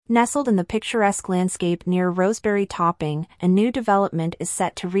Nestled in the picturesque landscape near Roseberry Topping, a new development is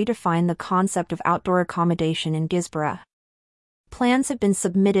set to redefine the concept of outdoor accommodation in Guisborough. Plans have been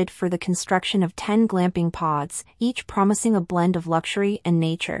submitted for the construction of 10 glamping pods, each promising a blend of luxury and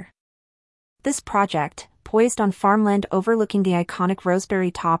nature. This project, poised on farmland overlooking the iconic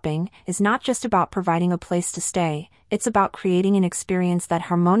Roseberry Topping, is not just about providing a place to stay, it's about creating an experience that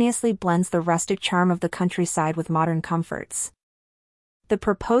harmoniously blends the rustic charm of the countryside with modern comforts. The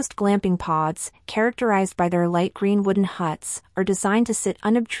proposed glamping pods, characterized by their light green wooden huts, are designed to sit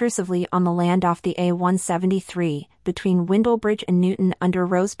unobtrusively on the land off the A173, between Windlebridge and Newton under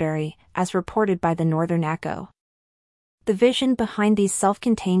Roseberry, as reported by the Northern Echo. The vision behind these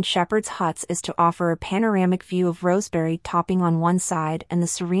self-contained shepherd's huts is to offer a panoramic view of Roseberry Topping on one side and the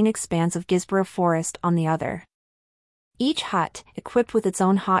serene expanse of Guisborough Forest on the other. Each hut, equipped with its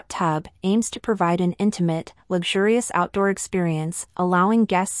own hot tub, aims to provide an intimate, luxurious outdoor experience, allowing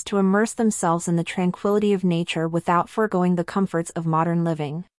guests to immerse themselves in the tranquility of nature without foregoing the comforts of modern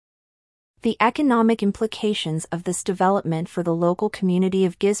living. The economic implications of this development for the local community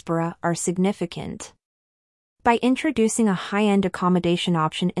of Guisborough are significant. By introducing a high-end accommodation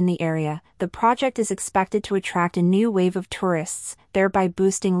option in the area, the project is expected to attract a new wave of tourists, thereby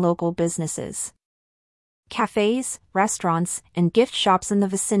boosting local businesses. Cafes, restaurants, and gift shops in the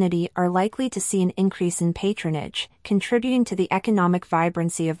vicinity are likely to see an increase in patronage, contributing to the economic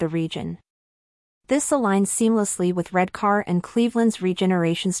vibrancy of the region. This aligns seamlessly with Redcar and Cleveland's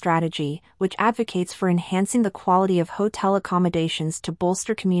regeneration strategy, which advocates for enhancing the quality of hotel accommodations to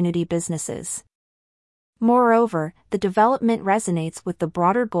bolster community businesses. Moreover, the development resonates with the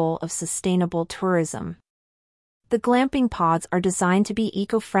broader goal of sustainable tourism. The glamping pods are designed to be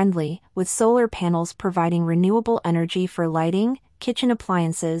eco-friendly, with solar panels providing renewable energy for lighting, kitchen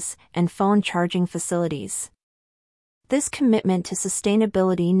appliances, and phone charging facilities. This commitment to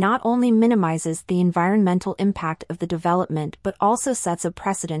sustainability not only minimizes the environmental impact of the development but also sets a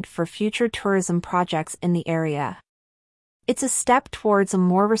precedent for future tourism projects in the area. It's a step towards a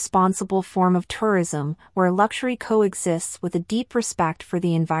more responsible form of tourism, where luxury coexists with a deep respect for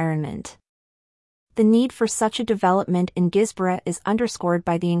the environment. The need for such a development in Guisborough is underscored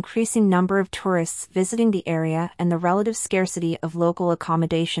by the increasing number of tourists visiting the area and the relative scarcity of local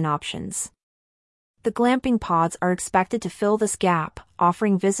accommodation options. The glamping pods are expected to fill this gap,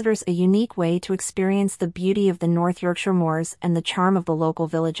 offering visitors a unique way to experience the beauty of the North Yorkshire moors and the charm of the local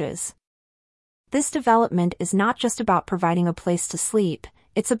villages. This development is not just about providing a place to sleep,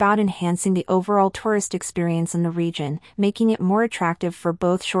 it's about enhancing the overall tourist experience in the region, making it more attractive for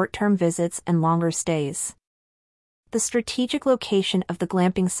both short-term visits and longer stays. The strategic location of the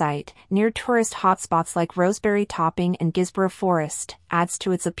glamping site, near tourist hotspots like Roseberry Topping and Guisborough Forest, adds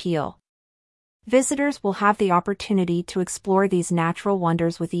to its appeal. Visitors will have the opportunity to explore these natural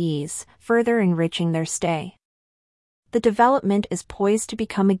wonders with ease, further enriching their stay. The development is poised to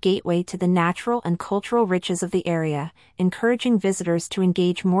become a gateway to the natural and cultural riches of the area, encouraging visitors to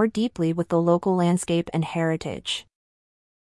engage more deeply with the local landscape and heritage.